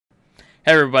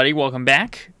Hey everybody, welcome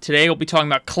back. Today we'll be talking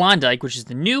about Klondike, which is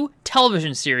the new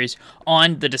television series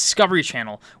on the Discovery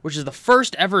Channel, which is the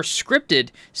first ever scripted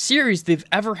series they've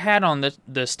ever had on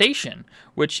the station,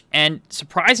 and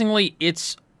surprisingly,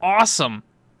 it's awesome.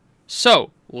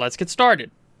 So, let's get started.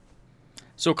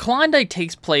 So, Klondike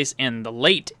takes place in the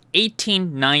late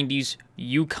 1890s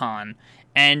Yukon,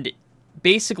 and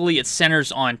basically it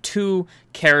centers on two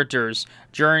characters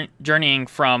journeying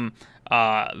from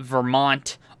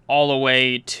Vermont all the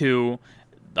way to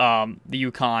the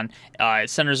Yukon. It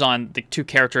centers on the two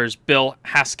characters, Bill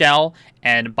Haskell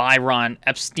and Byron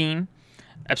Epstein.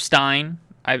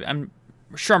 I'm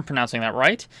sure I'm pronouncing that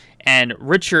right. And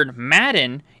Richard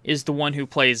Madden is the one who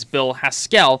plays Bill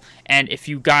Haskell. And if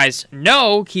you guys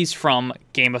know, he's from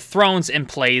Game of Thrones and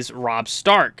plays Robb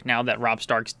Stark. Now that Robb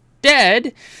Stark's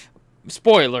dead,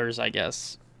 spoilers, I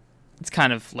guess. It's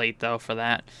kind of late, though, for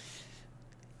that.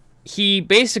 He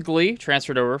basically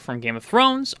transferred over from Game of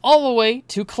Thrones all the way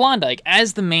to Klondike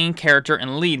as the main character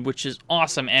and lead, which is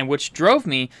awesome, and which drove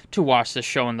me to watch the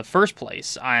show in the first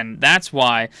place. And that's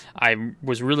why I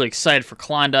was really excited for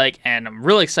Klondike, and I'm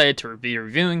really excited to be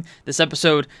reviewing this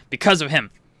episode because of him.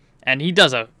 And he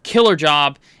does a killer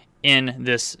job in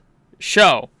this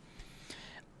show.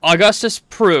 Augustus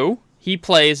Prew, he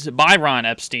plays Byron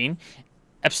Epstein.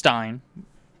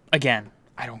 Again,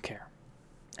 I don't care.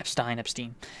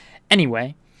 Epstein.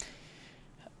 Anyway,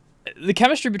 the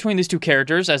chemistry between these two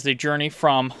characters as they journey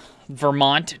from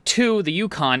Vermont to the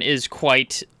Yukon is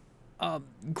quite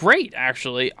great,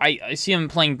 actually. I see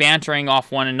them bantering off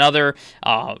one another.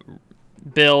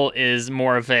 Bill is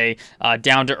more of a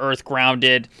down-to-earth,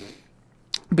 grounded,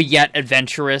 but yet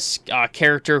adventurous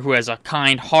character who has a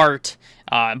kind heart.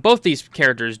 Both these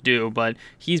characters do, but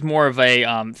he's more of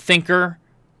a thinker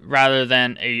rather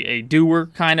than a doer,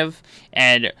 kind of.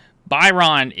 And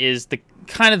Byron is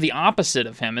kind of the opposite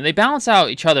of him, and they balance out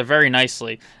each other very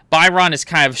nicely. Byron is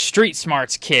kind of street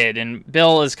smarts kid, and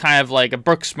Bill is kind of like a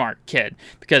book smart kid,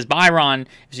 because Byron,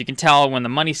 as you can tell, when the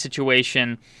money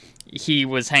situation, he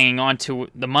was hanging on to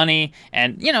the money,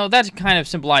 and that kind of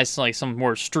symbolized like some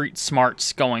more street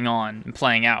smarts going on and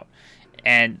playing out.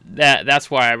 And that's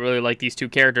why I really like these two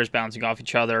characters bouncing off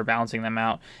each other, balancing them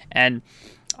out. And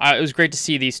it was great to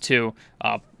see these two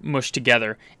mushed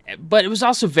together. But it was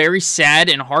also very sad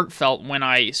and heartfelt when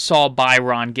I saw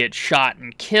Byron get shot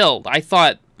and killed. I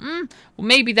thought, well,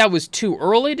 maybe that was too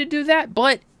early to do that,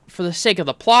 but for the sake of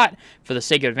the plot, for the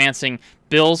sake of advancing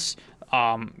Bill's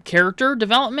character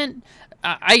development,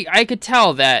 I could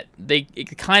tell that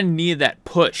it kind of needed that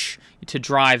push to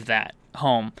drive that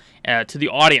home to the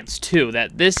audience too,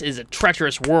 that this is a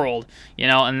treacherous world,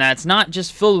 and that's not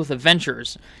just filled with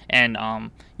adventures and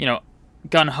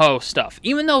gun-ho stuff,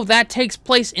 even though that takes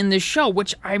place in this show,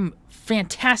 which I'm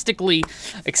fantastically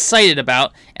excited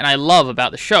about and I love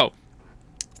about the show.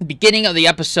 The beginning of the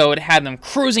episode had them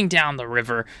cruising down the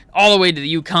river all the way to the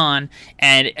Yukon,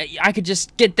 and I could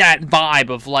just get that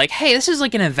vibe of like, hey, this is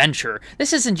like an adventure.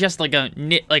 This isn't just like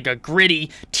a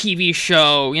gritty TV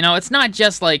show. It's not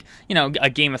just like a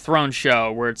Game of Thrones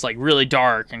show where it's like really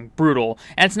dark and brutal,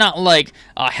 and it's not like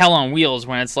Hell on Wheels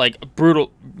when it's like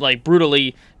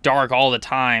brutally dark all the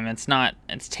time.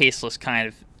 It's tasteless, kind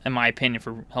of, in my opinion,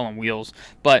 for Hell on Wheels.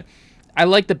 But I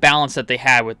like the balance that they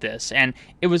had with this, and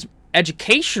it was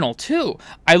educational too.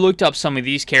 I looked up some of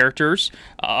these characters.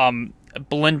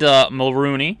 Belinda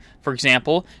Mulrooney, for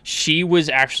example, she was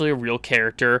actually a real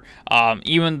character.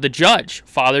 Even the judge,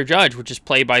 Father Judge, which is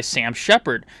played by Sam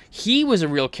Shepard, he was a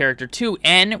real character too,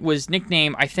 and was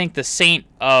nicknamed, I think, the Saint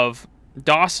of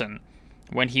Dawson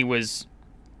when he was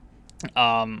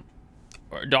Dawson.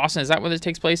 Is that where this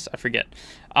takes place? I forget.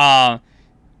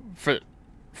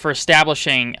 For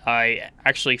establishing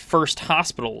actually first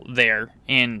hospital there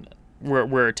in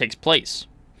where it takes place.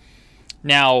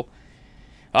 Now,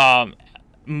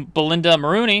 Belinda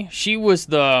Mulrooney, she was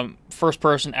the first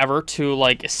person ever to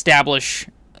establish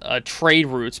trade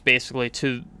routes basically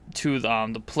to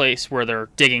the place where they're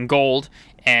digging gold,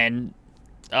 and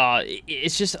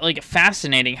it's just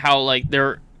fascinating how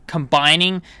they're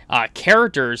combining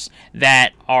characters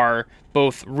that are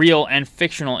both real and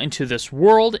fictional into this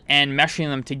world and meshing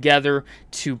them together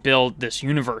to build this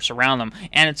universe around them.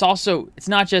 And it's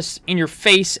not just in your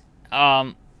face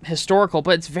historical,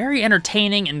 but it's very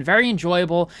entertaining and very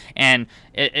enjoyable, and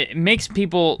it makes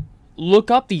people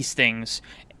look up these things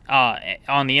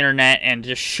on the internet and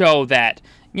just show that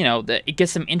that it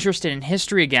gets them interested in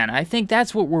history again. I think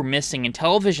that's what we're missing in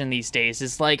television these days,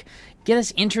 is get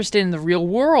us interested in the real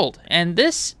world. And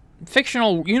this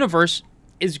fictional universe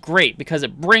is great because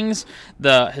it brings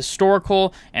the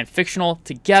historical and fictional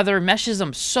together, meshes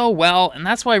them so well, and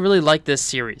that's why I really like this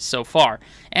series so far.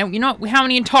 And you know what? We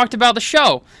haven't even talked about the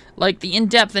show, like the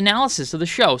in-depth analysis of the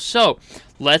show. So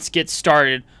let's get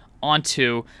started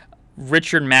onto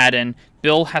Richard Madden,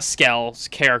 Bill Haskell's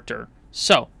character.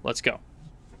 So let's go.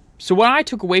 So what I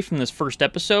took away from this first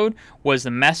episode was the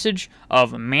message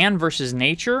of man versus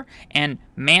nature and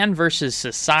man versus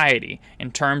society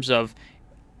in terms of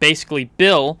basically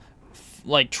Bill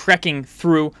like trekking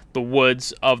through the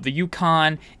woods of the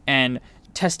Yukon and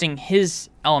testing his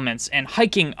elements and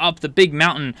hiking up the big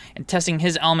mountain and testing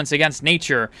his elements against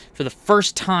nature for the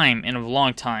first time in a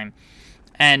long time,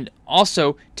 and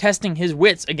also testing his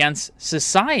wits against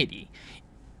society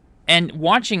and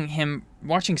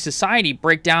watching society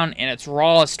break down in its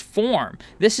rawest form.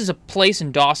 This is a place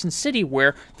in Dawson City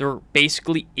where there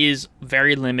basically is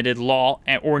very limited law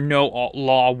or no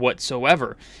law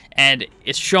whatsoever. And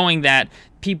it's showing that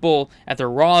people at their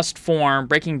rawest form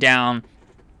breaking down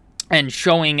and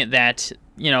showing that,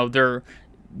 you know, they're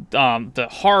the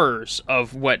horrors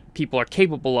of what people are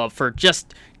capable of for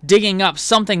just digging up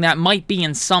something that might be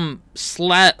in some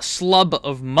slub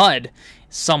of mud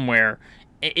somewhere.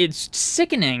 It's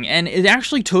sickening, and it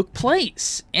actually took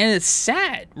place, and it's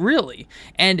sad, really.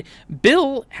 And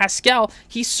Bill Haskell,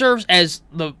 he serves as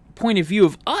the point of view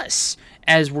of us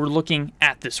as we're looking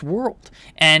at this world,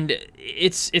 and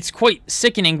it's quite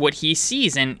sickening what he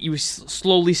sees, and you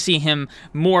slowly see him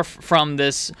morph from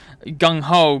this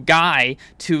gung-ho guy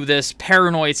to this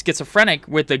paranoid schizophrenic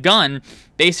with a gun,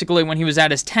 basically when he was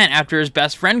at his tent after his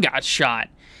best friend got shot.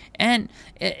 And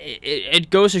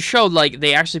it goes to show, like,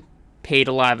 they actually paid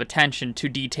a lot of attention to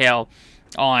detail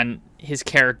on his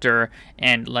character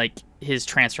and like his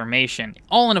transformation,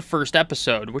 all in a first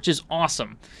episode, which is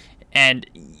awesome. And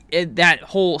that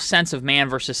whole sense of man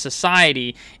versus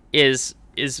society is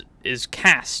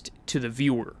cast to the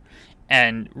viewer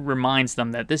and reminds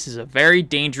them that this is a very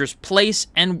dangerous place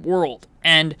and world,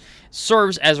 and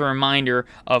serves as a reminder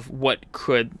of what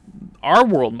our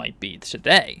world might be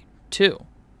today too.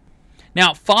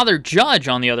 Now, Father Judge,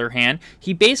 on the other hand,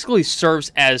 he basically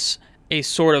serves as a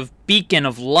sort of beacon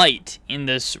of light in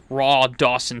this raw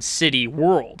Dawson City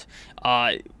world.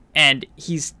 And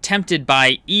he's tempted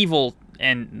by evil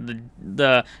and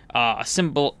the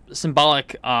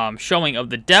symbolic showing of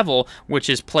the devil, which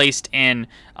is placed in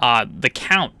The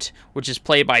Count, which is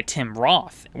played by Tim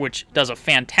Roth, which does a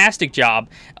fantastic job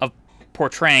of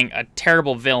portraying a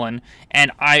terrible villain.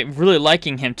 And I'm really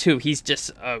liking him, too. He's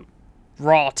just a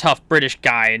raw, tough British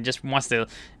guy and just wants to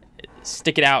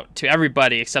stick it out to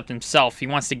everybody except himself. He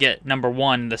wants to get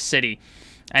 #1 in the city,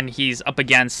 and he's up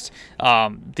against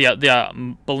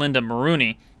the Belinda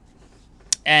Maroney.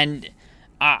 And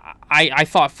I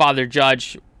thought Father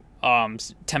Judge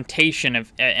temptation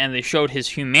and they showed his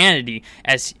humanity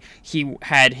as he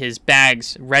had his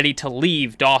bags ready to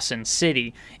leave Dawson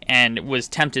City and was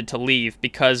tempted to leave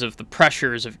because of the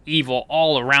pressures of evil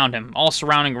all around him, all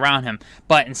surrounding around him.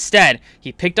 But instead,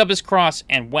 he picked up his cross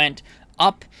and went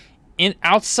up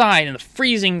outside in the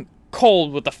freezing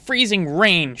cold with the freezing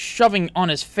rain shoving on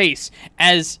his face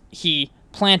as he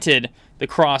planted the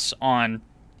cross on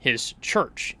his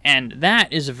church. And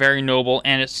that is very noble,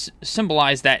 and it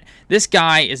symbolized that this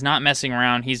guy is not messing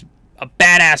around. He's a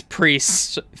badass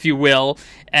priest, if you will,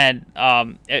 and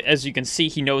as you can see,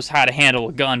 he knows how to handle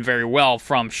a gun very well,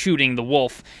 from shooting the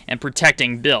wolf and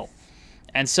protecting Bill.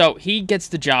 And so he gets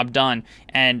the job done,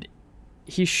 and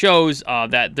he shows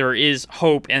that there is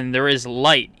hope and there is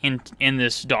light in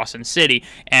this Dawson City,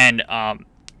 and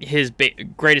his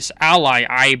greatest ally,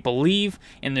 I believe,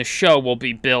 in this show will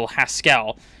be Bill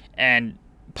Haskell and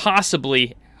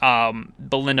possibly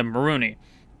Belinda Maroney.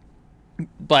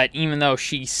 But even though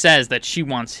she says that she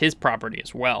wants his property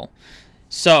as well.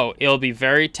 So it'll be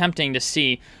very tempting to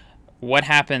see what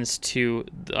happens to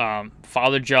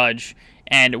Father Judge.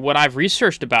 And what I've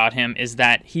researched about him is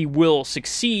that he will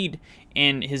succeed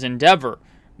in his endeavor,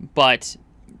 but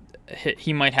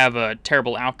he might have a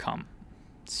terrible outcome.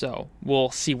 So we'll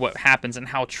see what happens and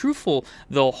how truthful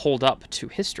they'll hold up to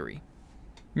history.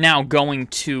 Now going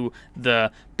to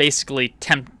the basically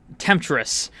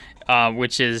temptress,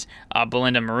 which is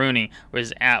Belinda Maroney,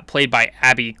 was played by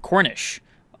Abby Cornish,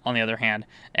 on the other hand.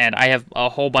 And I have a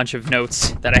whole bunch of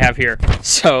notes that I have here,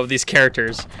 so these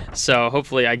characters. So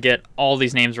hopefully I get all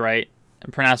these names right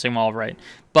and pronouncing them all right.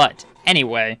 But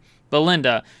anyway,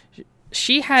 Belinda,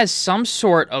 she has some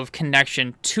sort of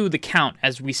connection to the Count,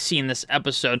 as we see in this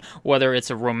episode, whether it's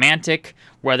a romantic,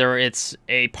 whether it's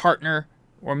a partner,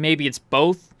 or maybe it's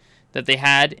both that they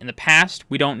had in the past.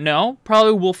 We don't know.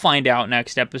 Probably we'll find out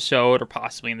next episode or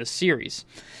possibly in the series.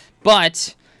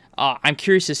 But I'm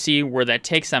curious to see where that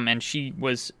takes them, and she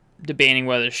was debating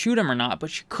whether to shoot him or not, but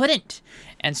she couldn't.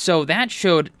 And so that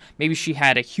showed maybe she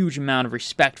had a huge amount of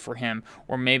respect for him,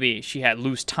 or maybe she had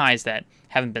loose ties that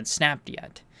haven't been snapped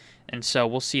yet. And so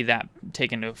we'll see that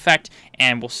take into effect,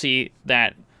 and we'll see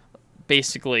that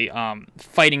basically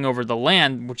fighting over the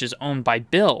land, which is owned by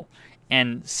Bill,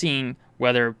 and seeing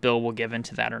whether Bill will give in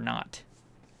to that or not.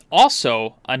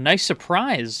 Also, a nice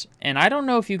surprise, and I don't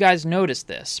know if you guys noticed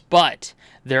this, but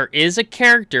there is a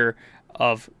character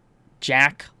of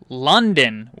Jack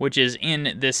London, which is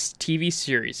in this TV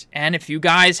series. And if you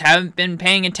guys haven't been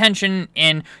paying attention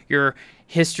in your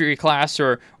history class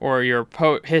or your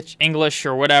English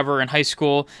or whatever in high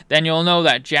school, then you'll know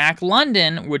that Jack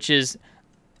London, which is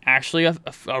actually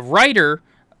a writer,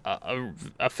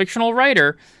 a fictional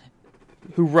writer,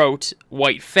 who wrote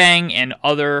White Fang and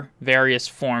other various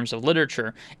forms of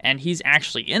literature. And he's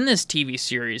actually in this TV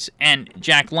series. And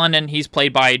Jack London, he's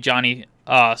played by Johnny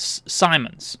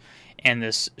Simons in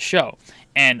this show.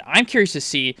 And I'm curious to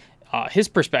see his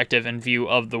perspective and view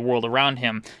of the world around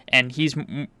him. And he's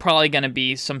probably going to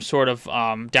be some sort of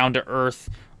down-to-earth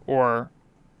or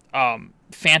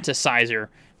fantasizer,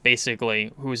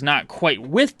 basically, who's not quite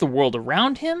with the world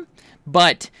around him,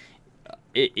 but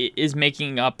it is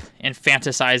making up and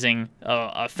fantasizing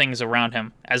things around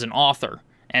him as an author.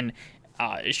 And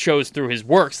it shows through his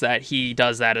works that he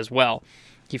does that as well.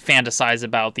 He fantasizes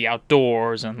about the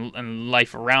outdoors and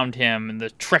life around him and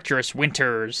the treacherous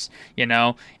winters,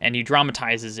 and he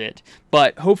dramatizes it.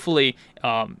 But hopefully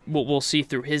we'll see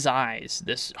through his eyes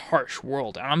this harsh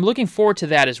world. And I'm looking forward to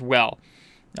that as well,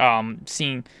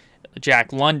 seeing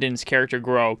Jack London's character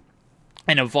grow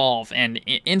and evolve and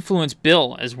influence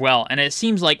Bill as well. And it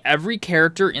seems like every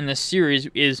character in this series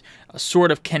is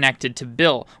sort of connected to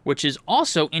Bill, which is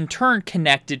also in turn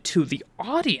connected to the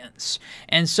audience.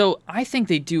 And so I think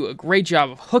they do a great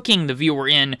job of hooking the viewer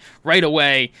in right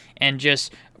away, and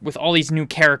just with all these new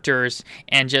characters,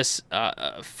 and just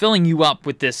filling you up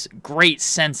with this great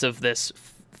sense of this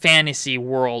fantasy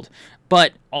world,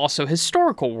 but also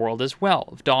historical world as well,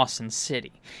 of Dawson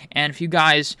City. And if you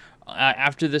guys,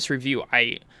 after this review,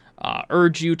 I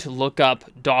urge you to look up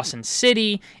Dawson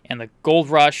City and the Gold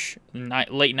Rush,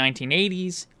 late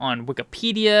 1980s, on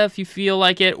Wikipedia if you feel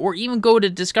like it, or even go to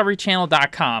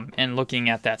DiscoveryChannel.com and looking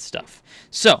at that stuff.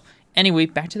 So, anyway,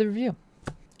 back to the review.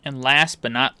 And last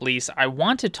but not least, I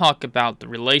want to talk about the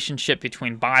relationship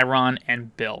between Byron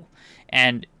and Bill.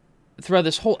 And throughout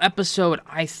this whole episode,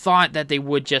 I thought that they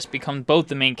would just become both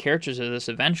the main characters of this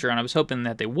adventure, and I was hoping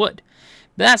that they would.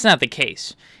 But that's not the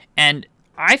case. And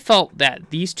I felt that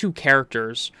these two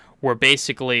characters were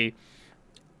basically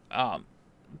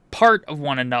part of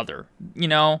one another,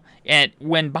 And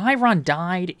when Byron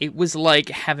died, it was like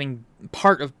having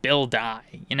part of Bill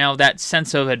die, that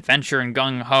sense of adventure and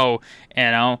gung-ho,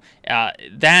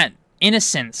 that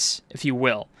innocence, if you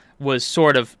will, was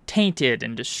sort of tainted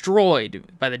and destroyed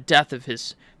by the death of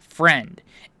his friend.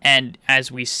 And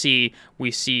as we see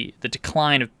the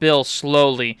decline of Bill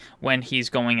slowly when he's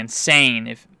going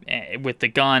insane with the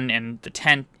gun and the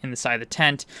tent in the side of the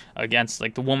tent against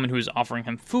the woman who's offering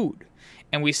him food.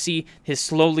 And we see his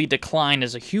slowly decline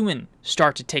as a human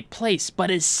start to take place,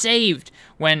 but is saved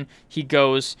when he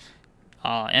goes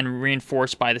and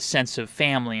reinforced by the sense of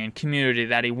family and community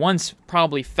that he once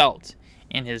probably felt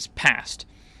in his past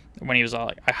when he was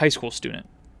a high school student.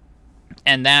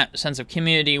 And that sense of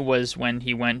community was when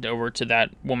he went over to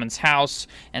that woman's house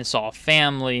and saw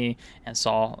family and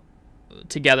saw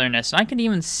togetherness. And I can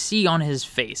even see on his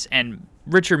face, and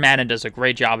Richard Madden does a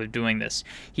great job of doing this.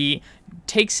 He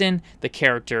takes in the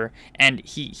character, and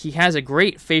he has a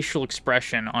great facial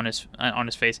expression on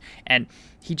his face, and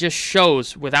he just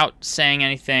shows, without saying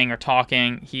anything or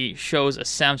talking, he shows a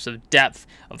sense of depth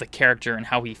of the character and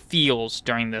how he feels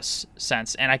during this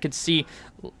sense. And I could see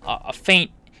a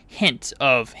faint hint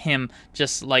of him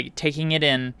just taking it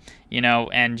in,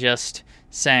 and just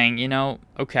saying,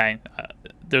 okay,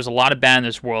 there's a lot of bad in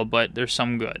this world, but there's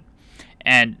some good.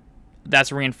 And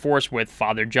that's reinforced with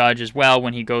Father Judge as well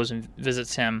when he goes and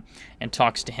visits him and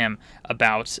talks to him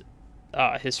about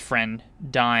his friend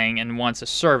dying and wants a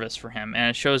service for him. And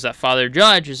it shows that Father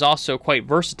Judge is also quite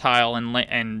versatile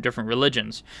in different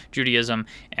religions, Judaism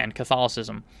and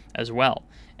Catholicism as well.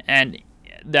 And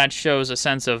that shows a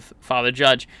sense of Father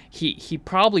Judge. He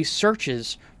probably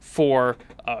searches for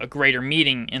a greater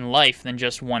meaning in life than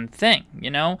just one thing,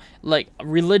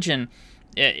 religion,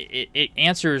 it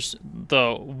answers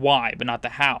the why, but not the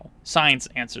how. Science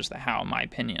answers the how, in my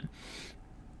opinion.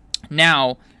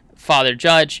 Now, Father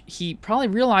Judge, he probably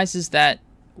realizes that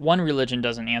one religion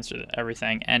doesn't answer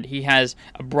everything, and he has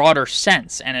a broader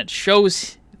sense, and it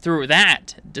shows through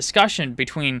that discussion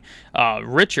between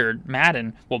Richard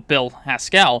Madden, well, Bill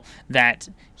Haskell, that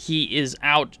he is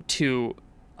out to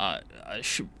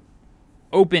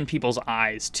open people's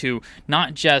eyes to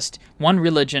not just one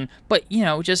religion, but,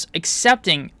 just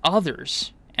accepting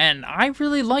others. And I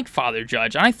really liked Father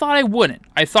Judge. I thought I wouldn't.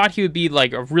 I thought he would be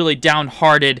like a really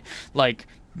downhearted, like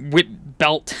whip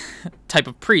belt type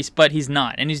of priest, but he's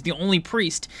not. And he's the only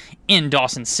priest in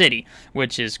Dawson City,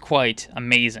 which is quite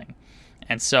amazing.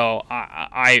 And so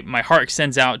my heart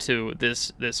extends out to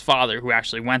this father who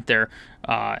actually went there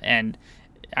and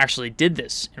actually did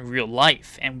this in real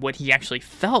life, and what he actually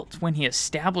felt when he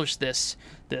established this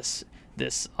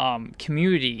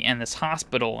community and this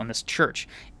hospital and this church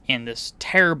in this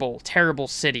terrible, terrible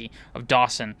city of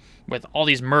Dawson with all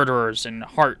these murderers and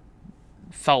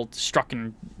heartfelt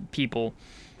stricken people,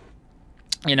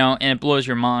 and it blows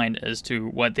your mind as to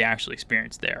what they actually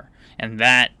experienced there. And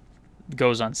that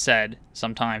goes unsaid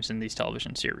sometimes in these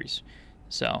television series.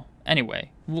 So anyway,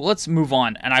 let's move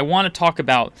on. And I want to talk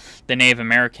about the Native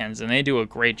Americans, and they do a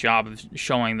great job of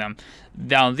showing them.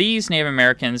 Now, these Native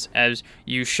Americans, as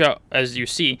you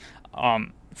see,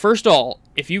 first of all,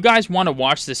 if you guys want to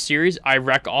watch this series, I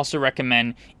also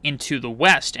recommend Into the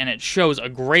West, and it shows a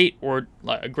great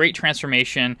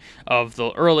transformation of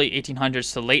the early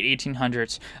 1800s to late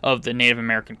 1800s of the Native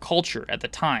American culture at the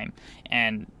time.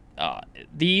 And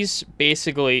these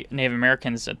basically Native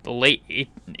Americans at the late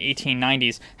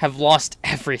 1890s have lost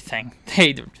everything.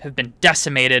 They have been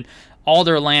decimated. All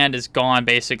their land is gone,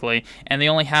 basically, and they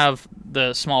only have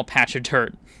the small patch of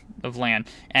dirt of land.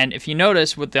 And if you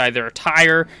notice with their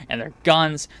attire and their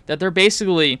guns, that they're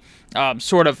basically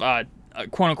sort of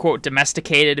quote-unquote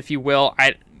domesticated, if you will,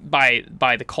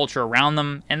 by the culture around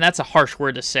them. And that's a harsh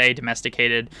word to say,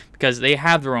 domesticated, because they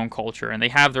have their own culture and they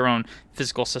have their own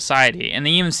physical society. And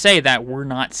they even say that we're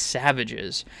not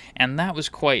savages. And that was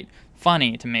quite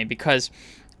funny to me, because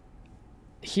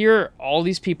here all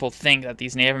these people think that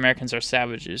these Native Americans are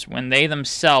savages when they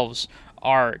themselves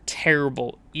are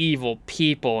terrible, evil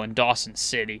people in Dawson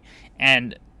City.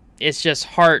 And it's just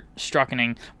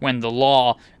heart-striking when the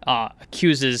law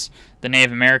accuses the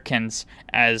Native Americans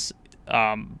as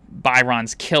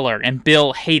Byron's killer, and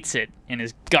Bill hates it in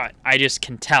his gut. I just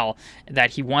can tell that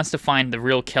he wants to find the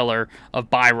real killer of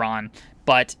Byron,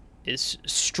 but is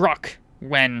struck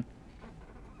when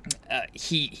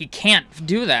he can't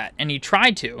do that, and he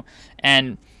tried to.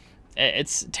 And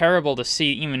it's terrible to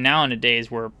see even now in the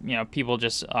days where people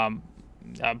just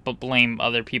blame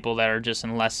other people that are just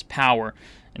in less power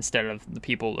instead of the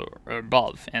people that are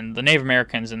above. And the Native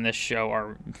Americans in this show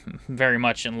are very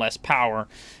much in less power,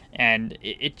 and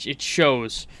it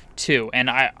shows too. And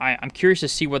I'm curious to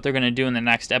see what they're going to do in the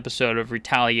next episode of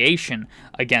Retaliation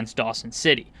against Dawson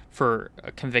City for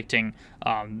convicting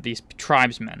these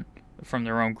tribesmen from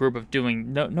their own group of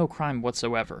doing no crime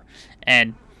whatsoever.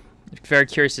 And very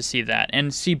curious to see that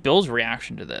and see Bill's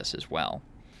reaction to this as well.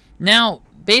 Now,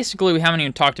 basically, we haven't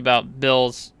even talked about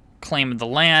Bill's claim of the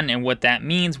land and what that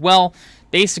means. Well,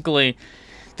 basically,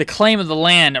 the claim of the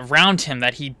land around him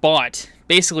that he bought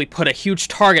basically put a huge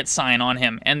target sign on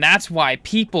him, and that's why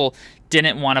people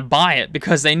didn't want to buy it,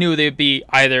 because they knew they'd be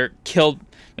either killed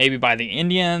maybe by the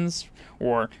Indians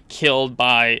or killed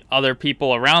by other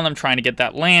people around them trying to get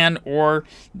that land, or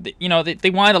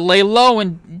they wanted to lay low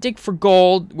and dig for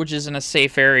gold, which is in a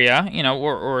safe area,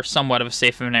 or somewhat of a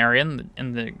safe area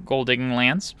in the gold digging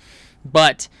lands.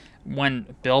 But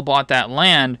when Bill bought that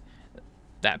land,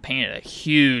 that painted a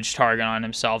huge target on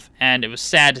himself, and it was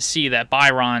sad to see that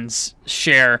Byron's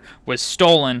share was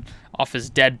stolen off his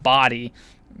dead body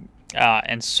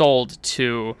and sold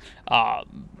to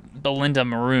Belinda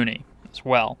Maroney as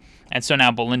well. And so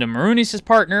now Belinda Maroney's his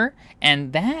partner,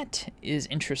 and that is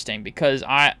interesting because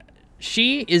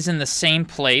she is in the same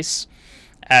place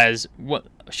as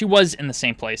she was in the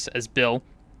same place as Bill,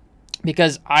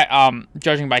 because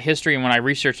judging by history and when I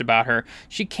researched about her,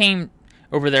 she came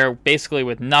over there basically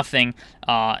with nothing,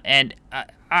 and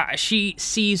she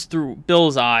sees through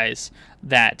Bill's eyes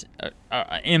that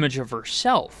image of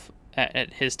herself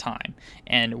at his time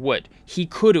and what he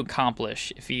could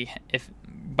accomplish if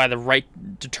by the right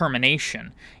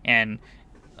determination, and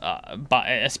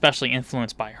especially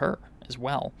influenced by her as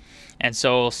well. And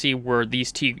so we'll see where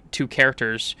these two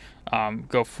characters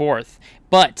go forth.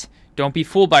 But don't be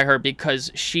fooled by her,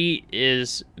 because she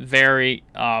is very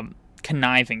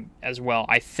conniving as well,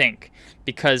 I think,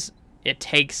 because it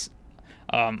takes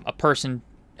a person,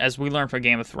 as we learned from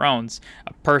Game of Thrones,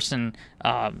 a person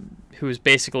who is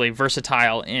basically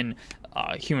versatile in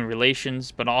human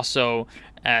relations, but also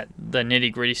at the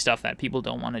nitty-gritty stuff that people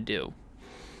don't want to do.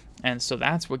 And so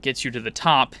that's what gets you to the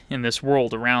top in this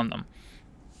world around them.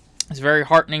 It's very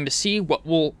heartening to see what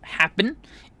will happen,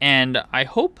 and I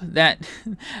hope that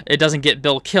it doesn't get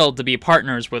Bill killed to be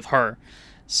partners with her.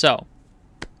 So,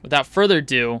 without further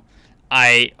ado,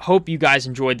 I hope you guys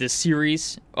enjoyed this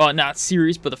series. Not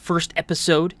series, but the first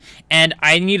episode. And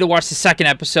I need to watch the second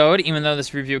episode, even though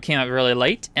this review came out really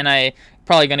late. And I'm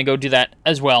probably going to go do that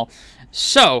as well.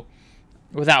 So,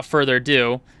 without further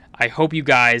ado, I hope you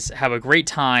guys have a great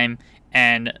time.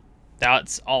 And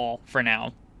that's all for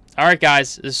now. Alright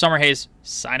guys, this is Summer Haze,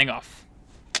 signing off.